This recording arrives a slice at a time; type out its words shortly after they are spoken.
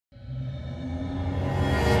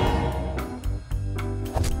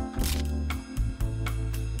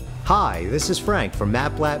Hi, this is Frank from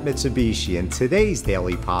Blatt Mitsubishi, and today's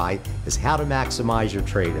Daily Pie is how to maximize your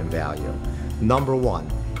trade-in value. Number 1,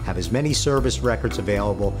 have as many service records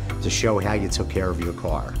available to show how you took care of your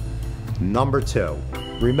car. Number 2,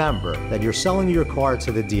 remember that you're selling your car to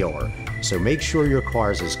the dealer, so make sure your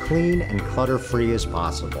car is as clean and clutter-free as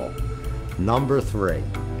possible. Number 3,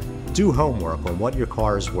 do homework on what your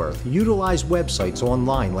car is worth. Utilize websites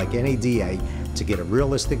online like NADA to get a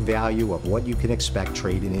realistic value of what you can expect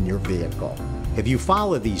trading in your vehicle. If you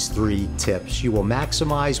follow these 3 tips, you will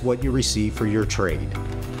maximize what you receive for your trade.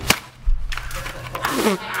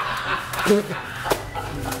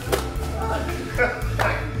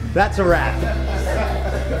 That's a wrap.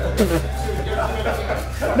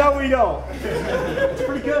 No, we don't. It's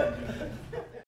pretty good.